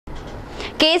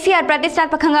కేసీఆర్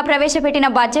ప్రతిష్టాత్మకంగా ప్రవేశపెట్టిన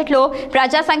బడ్జెట్లో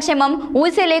ప్రజా సంక్షేమం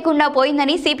ఊసే లేకుండా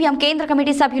పోయిందని సిపిఎం కేంద్ర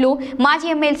కమిటీ సభ్యులు మాజీ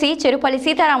ఎమ్మెల్సీ చెరుపల్లి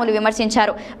సీతారాములు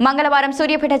విమర్శించారు. మంగళవారం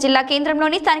సూర్యాపేట జిల్లా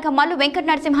కేంద్రంలోని స్థానిక మల్లు వెంకట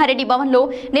నరసింహారెడ్డి భవన్లో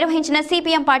నిర్వహించిన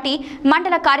సిపిఎం పార్టీ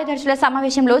మండల కార్యదర్శుల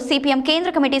సమావేశంలో సిపిఎం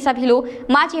కేంద్ర కమిటీ సభ్యులు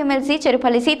మాజీ ఎమ్మెల్సీ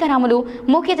చెరుపల్లి సీతారాములు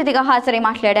ముఖ్య అతిథిగా హాజరై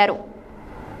మాట్లాడారు.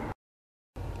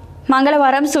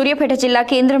 మంగళవారం సూర్యాపేట జిల్లా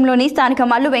కేంద్రంలోని స్థానిక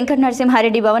మల్లు వెంకట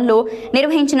నరసింహారెడ్డి భవన్లో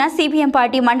నిర్వహించిన సిపిఎం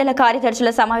పార్టీ మండల కార్యదర్శుల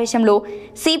సమావేశంలో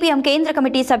సిపిఎం కేంద్ర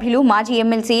కమిటీ సభ్యులు మాజీ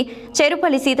ఎమ్మెల్సీ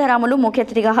చెరుపల్లి సీతారాములు ముఖ్య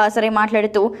అతిథిగా హాజరై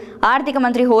మాట్లాడుతూ ఆర్థిక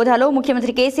మంత్రి హోదాలో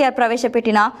ముఖ్యమంత్రి కేసీఆర్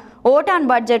ప్రవేశపెట్టిన ఓటాన్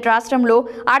బడ్జెట్ రాష్ట్రంలో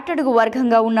అట్టడుగు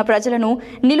వర్గంగా ఉన్న ప్రజలను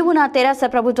నిలువున తెరాస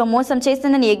ప్రభుత్వం మోసం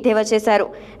చేస్తుందని ఎద్దేవా చేశారు.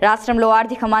 రాష్ట్రంలో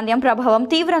ఆర్థిక మాంద్యం ప్రభావం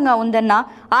తీవ్రంగా ఉందన్న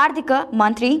ఆర్థిక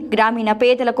మంత్రి గ్రామీణ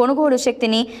పేదల కొనుగోలు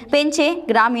శక్తిని పెంచే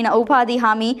గ్రామీణ ఉపాధి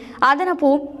హామీ అదనపు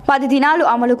 10 దినాలు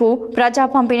అమలుకు ప్రజా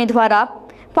పంపిణీ ద్వారా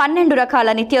 12 రకాల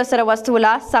నిత్యావసర వస్తువుల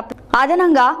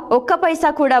అదనంగా ఒక్క పైసా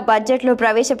కూడా బడ్జెట్లో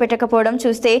ప్రవేశపెట్టకపోవడం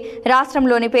చూస్తే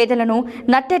రాష్ట్రంలోని పేదలను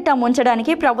నట్టెట్ట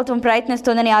ముంచడానికి ప్రభుత్వం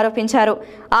ప్రయత్నిస్తోందని ఆరోపించారు.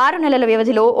 6 నెలల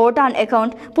వ్యవధిలో ఓటాన్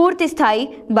అకౌంట్ పూర్తి స్థాయి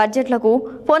బడ్జెట్లకు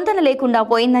పొంతన లేకుండా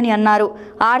పోయిందని అన్నారు.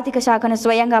 ఆర్థిక శాఖను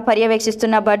స్వయంగా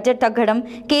పర్యవేక్షిస్తున్న బడ్జెట్ తగ్గడం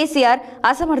కేసీఆర్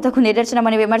అసమర్థకు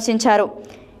నిదర్శనమని విమర్శించారు.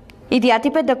 ఇది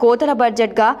అతిపెద్ద కోతల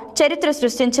బడ్జెట్గా చరిత్ర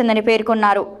సృష్టించిందని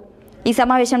పేర్కొన్నారు. ఈ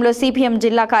సమావేశంలో సిపిఎం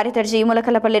జిల్లా కార్యదర్శి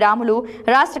ములకలపల్లి రాములు,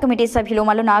 రాష్ట్ర కమిటీ సభ్యులు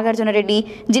మల్లు నాగార్జునరెడ్డి,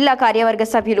 జిల్లా కార్యవర్గ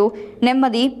సభ్యులు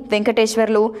నెమ్మది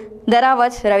వెంకటేశ్వర్లు,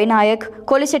 దరావత్ రవినాయక్,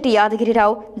 కొలిశెట్టి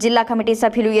యాదగిరిరావు, జిల్లా కమిటీ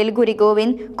సభ్యులు ఎలుగురి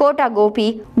గోవింద్, కోట గోపి,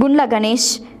 గుండ్ల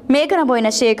గణేష్,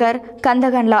 మేకనబోయిన శేఖర్,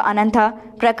 కందగండ్ల అనంత,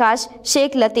 ప్రకాష్,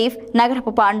 షేక్ లతీఫ్,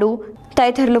 నగరపు పాండు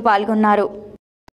తదితరులు పాల్గొన్నారు.